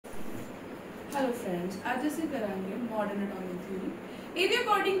Hello friends, ਅੱਜ ਅਸੀਂ ਕਰਾਂਗੇ ਮਾਡਰਨ ਐਟੋਮਿਕ ਥਿਊਰੀ। ਇਹਦੇ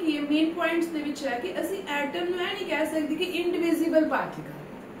ਅਕੋਰਡਿੰਗ ਕੀ ਹੈ ਮੇਨ ਪੁਆਇੰਟਸ ਦੇ ਵਿੱਚ ਹੈ ਕਿ ਅਸੀਂ ਐਟਮ ਨੂੰ ਇਹ ਨਹੀਂ ਕਹਿ ਸਕਦੇ ਕਿ ਇਨਡਿਵਿਜ਼ੀਬਲ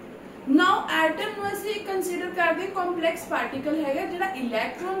ਪਾਰਟੀਕਲ। ਨਾਓ ਐਟਮ ਨੂੰ ਅਸੀਂ ਕੰਸੀਡਰ ਕਰਦੇ ਕੰਪਲੈਕਸ ਪਾਰਟੀਕਲ ਹੈਗਾ ਜਿਹੜਾ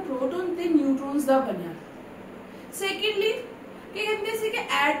ਇਲੈਕਟ੍ਰੋਨ, ਪ੍ਰੋਟੋਨ ਤੇ ਨਿਊਟਰੋਨਸ ਦਾ ਬਣਿਆ। ਸੈਕੰਡਲੀ ਕੀ ਕਹਿੰਦੇ ਸੀ ਕਿ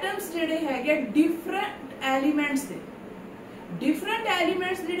ਐਟਮਸ ਜਿਹੜੇ ਹੈਗੇ ਡਿਫਰੈਂਟ ਐਲੀਮੈਂਟਸ ਦੇ डिफरेंट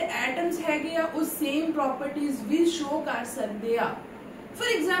एलिमेंट्स ਜਿਹੜੇ ਐਟਮਸ ਹੈਗੇ ਆ ਉਹ ਸੇਮ ਪ੍ਰੋਪਰਟੀਜ਼ ਵੀ ਸ਼ੋ ਕਰ ਸਕਦੇ ਆ। ਫॉर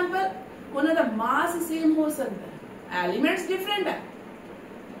एग्जांपल ਉਹਨਾਂ ਦਾ ਮਾਸ ਸੇਮ ਹੋ ਸਕਦਾ ਹੈ, ਐਲੀਮੈਂਟਸ ਡਿਫਰੈਂਟ ਹੈ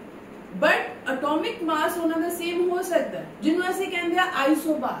ਬਟ ਐਟੋਮਿਕ ਮਾਸ ਉਹਨਾਂ ਦਾ ਸੇਮ ਹੋ ਸਕਦਾ ਹੈ, ਜਿਹਨੂੰ ਅਸੀਂ ਕਹਿੰਦੇ ਆ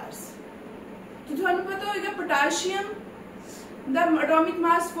ਆਈਸੋਬਾਰਸ। ਤੇ ਤੁਹਾਨੂੰ ਪਤਾ ਹੋਵੇਗਾ ਪੋਟਾਸ਼ੀਅਮ ਦਾ ਐਟੋਮਿਕ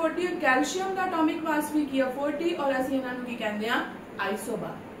ਮਾਸ 40 और कैल्शियम ਦਾ ਐਟੋਮਿਕ ਮਾਸ ਵੀ ਕੀ ਆ 40 ਔਰ ਅਸੀਂ ਇਹਨਾਂ ਨੂੰ ਕੀ ਕਹਿੰਦੇ ਆ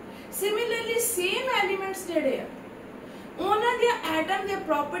ਆਈਸੋਬਾਰ। ਸਿਮਿਲਰਲੀ ਸੇਮ ਐਲੀਮੈਂਟਸ ਜਿਹੜੇ ਆ ਉਹਨਾਂ ਦੇ ਐਟਮ ਦੇ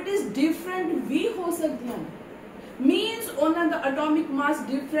ਪ੍ਰੋਪਰਟੀਜ਼ ਡਿਫਰੈਂਟ ਵੀ ਹੋ ਸਕਦੀਆਂ ਨੇ। ਮੀਨਸ ਉਹਨਾਂ ਦਾ ਐਟੋਮਿਕ ਮਾਸ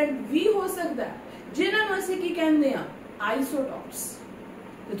ਡਿਫਰੈਂਟ ਵੀ ਹੋ ਸਕਦਾ ਹੈ, ਜਿਨ੍ਹਾਂ ਨੂੰ ਅਸੀਂ ਕੀ ਕਹਿੰਦੇ ਆ ਆਈਸੋਟੋਪਸ।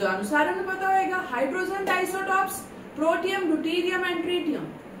 ਤੇ ਤੁਹਾਨੂੰ ਸਾਰਿਆਂ ਨੂੰ ਪਤਾ ਹੋਵੇਗਾ hydrogen ਆਈਸੋਟੋਪਸ ਪ੍ਰੋਟੀਅਮ, ਡਿਊਟੀਰੀਅਮ and tritium,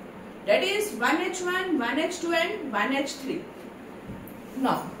 that is 1H1, 1H2 and 1H3.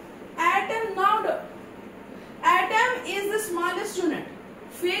 Now atom is the smallest unit.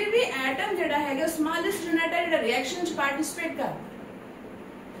 फिर भी एटम जड़ा है स्मॉलेस्ट यूनिट है जड़ा रिएक्शन च पार्टिसिपेट करता।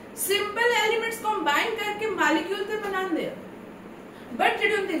 सिंपल एलिमेंट्स कंबाइन करके मॉलिक्यूल ते बनांदे बट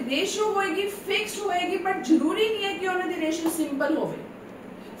जेडी उनदी रेशियो होएगी फिक्स्ड होएगी, बट जरूरी नहीं है कि उन्हां दी रेशियो सिंपल होवे।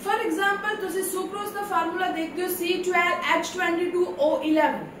 फॉर एग्जांपल तुसी सुक्रोज दा फार्मूला देखते हो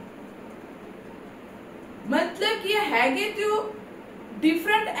C12H22O11, मतलब कि हैगे ते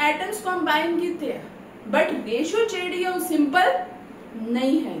डिफरेंट एटम्स कंबाइन कीते हैं बट रेशियो जेडी है वो सिंपल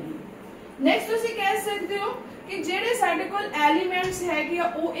नहीं हैगी। नेक्स्ट तुसी कह सकते हो कि जेडे साडे कोल एलिमेंट्स हैगे आ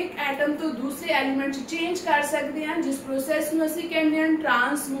वो एक एटम तो दूसरे एलिमेंट च चेंज कर सकते हैं, जिस प्रोसेस ਨੂੰ ਅਸੀਂ ਕਹਿੰਦੇ ਹਾਂ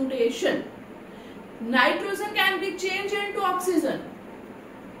transmutation. Nitrogen can be changed into oxygen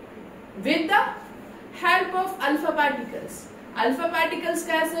with the help of alpha particles। Alpha particles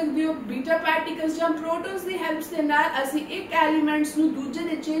कह सकते हो, बीटा पार्टिकल्स ਜਾਂ प्रोटॉन्स ਦੀ ਹੈਲਪ ਦੇ ਨਾਲ ਅਸੀਂ ਇੱਕ ਐਲੀਮੈਂਟਸ ਨੂੰ ਦੂਜੇ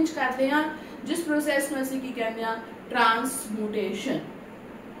ਦੇ ਚੇਂਜ ਕਰਦੇ ਹਾਂ, जिस प्रोसेस ਨੂੰ ਅਸੀਂ ਕੀ ਕਹਿੰਦੇ ਹਾਂ transmutation.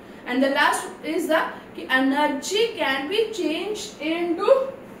 And the last is the कि energy can be changed into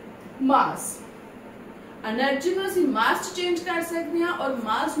mass। Energy ਨੂੰ ਅਸੀਂ mass ਚ चेंज कर सकते हैं और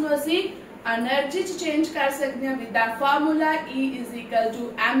mass ਨੂੰ ਅਸੀਂ एनर्जी ਚ चेंज कर सकते हैं with the formula E is equal to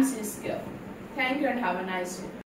mc square। Thank you and have a nice day।